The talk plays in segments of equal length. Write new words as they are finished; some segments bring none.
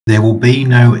There will be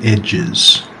no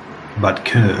edges, but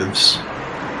curves,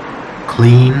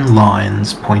 clean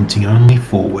lines pointing only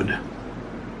forward.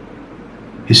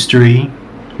 History,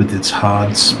 with its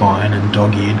hard spine and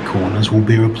dog-eared corners, will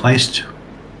be replaced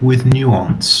with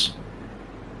nuance,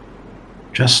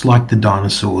 just like the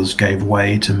dinosaurs gave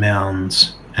way to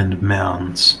mounds and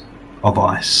mounds of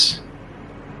ice.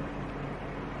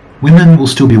 Women will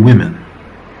still be women,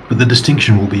 but the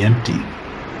distinction will be empty.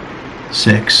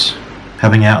 Sex,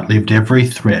 having outlived every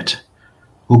threat,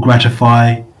 will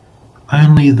gratify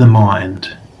only the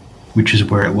mind, which is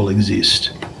where it will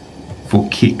exist. For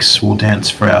kicks will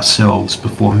dance for ourselves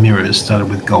before mirrors studded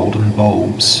with golden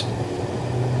bulbs.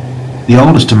 The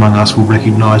oldest among us will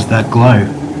recognise that glow,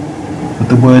 but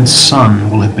the word sun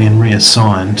will have been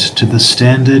reassigned to the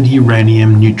standard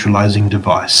uranium neutralizing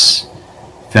device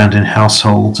found in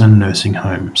households and nursing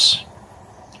homes.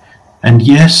 And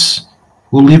yes,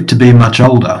 we'll live to be much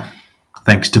older,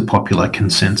 thanks to popular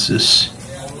consensus.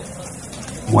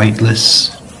 Weightless,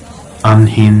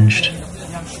 unhinged,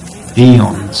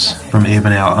 eons from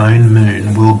even our own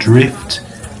moon will drift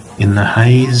in the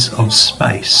haze of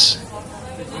space,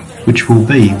 which will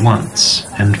be once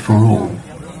and for all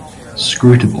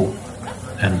scrutable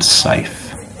and safe.